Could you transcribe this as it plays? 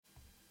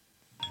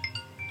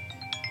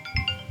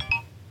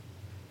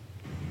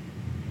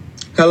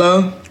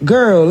Hello?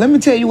 Girl, let me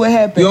tell you what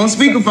happened. You on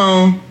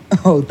speakerphone.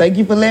 Oh, thank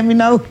you for letting me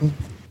know.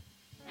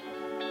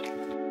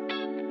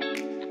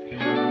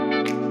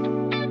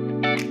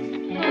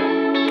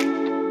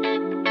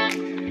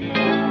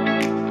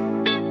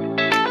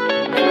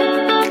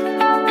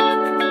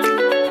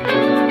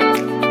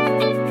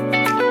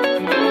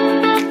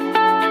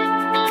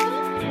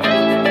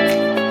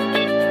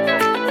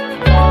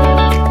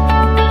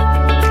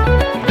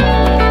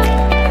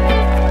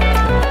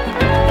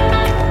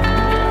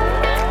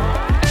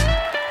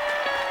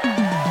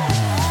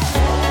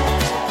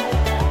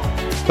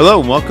 Hello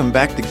and welcome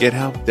back to Get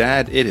Help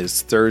Dad. It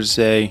is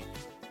Thursday,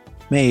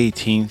 May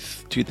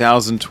 18th,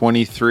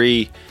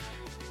 2023.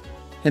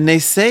 And they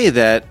say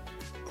that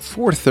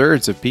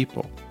 4/3 of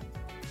people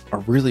are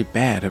really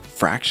bad at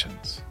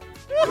fractions.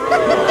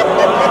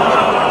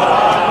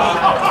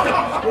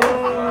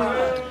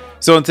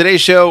 So on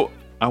today's show,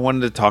 I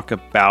wanted to talk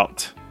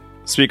about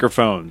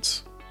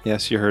speakerphones.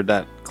 Yes, you heard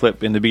that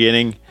clip in the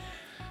beginning.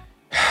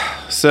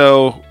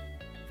 So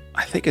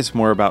I think it's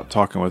more about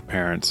talking with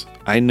parents.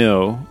 I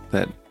know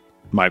that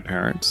my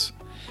parents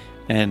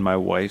and my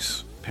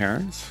wife's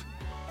parents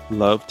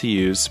love to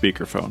use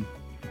speakerphone.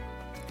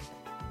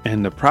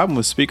 And the problem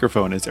with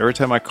speakerphone is every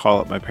time I call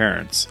up my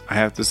parents, I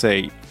have to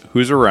say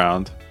who's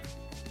around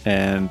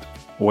and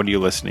what are you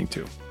listening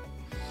to?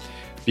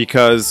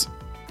 Because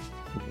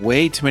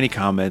way too many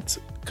comments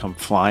come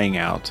flying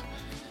out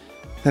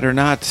that are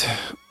not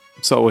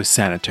so always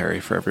sanitary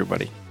for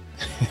everybody.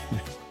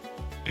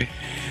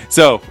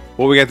 So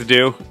what we got to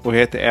do, we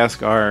had to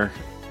ask our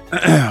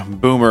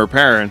boomer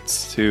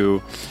parents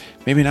to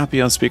maybe not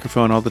be on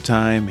speakerphone all the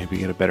time, maybe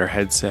get a better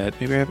headset,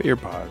 maybe have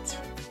earpods.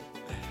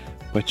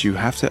 But you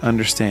have to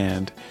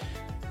understand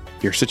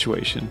your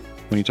situation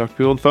when you talk to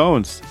people on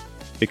phones.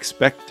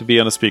 Expect to be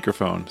on a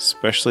speakerphone,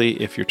 especially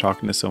if you're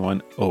talking to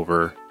someone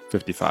over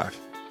 55.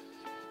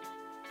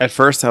 At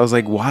first, I was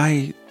like,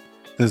 why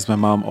does my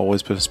mom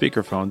always put a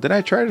speakerphone? Then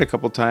I tried it a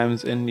couple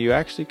times, and you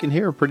actually can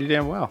hear her pretty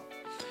damn well.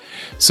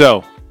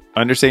 So,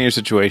 understand your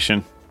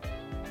situation.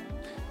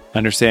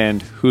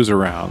 Understand who's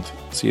around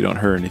so you don't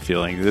hurt any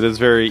feelings. It is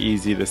very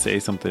easy to say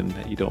something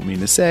that you don't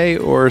mean to say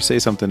or say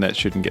something that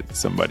shouldn't get to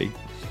somebody.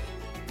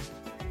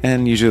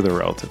 And usually they're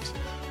relatives.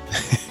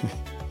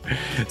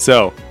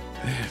 So,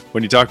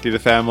 when you talk to the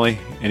family,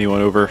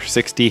 anyone over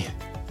 60,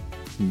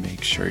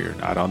 make sure you're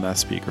not on that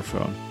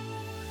speakerphone.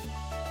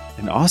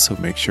 And also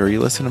make sure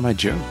you listen to my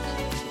jokes.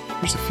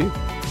 There's a few.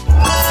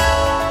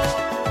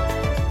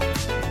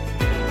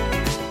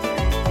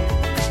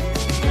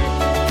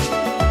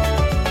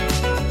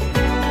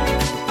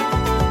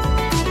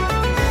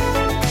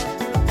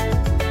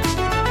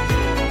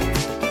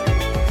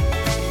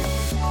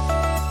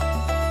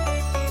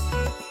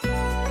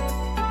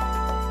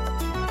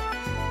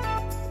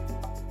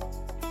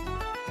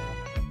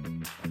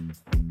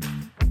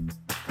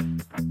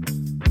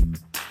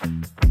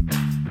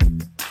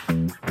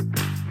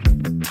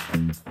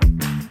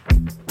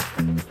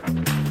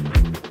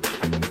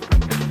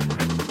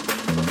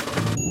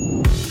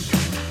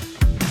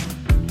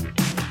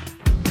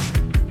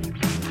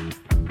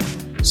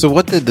 So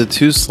what did the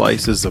two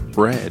slices of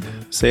bread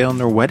say on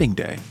their wedding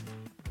day?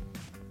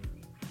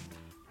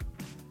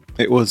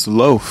 It was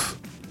loaf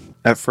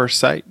at first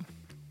sight.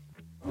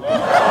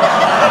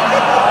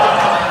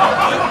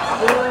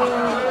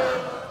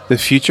 The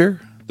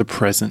future, the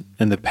present,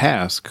 and the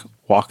past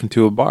walk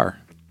into a bar.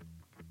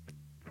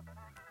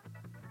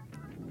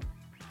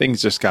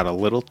 Things just got a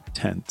little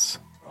tense.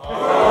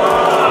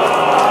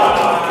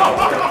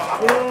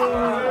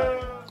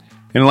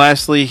 And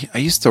lastly, I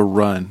used to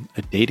run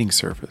a dating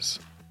service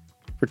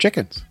for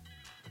chickens.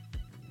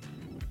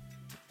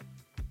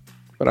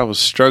 But I was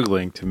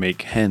struggling to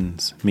make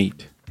hens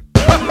meet.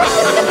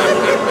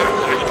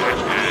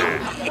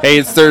 Hey,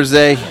 it's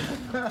Thursday.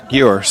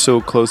 You are so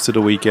close to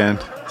the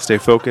weekend. Stay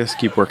focused,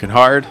 keep working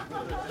hard.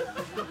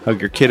 Hug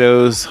your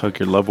kiddos, hug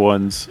your loved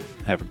ones.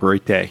 Have a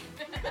great day.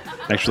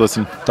 Thanks for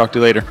listening. Talk to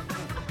you later.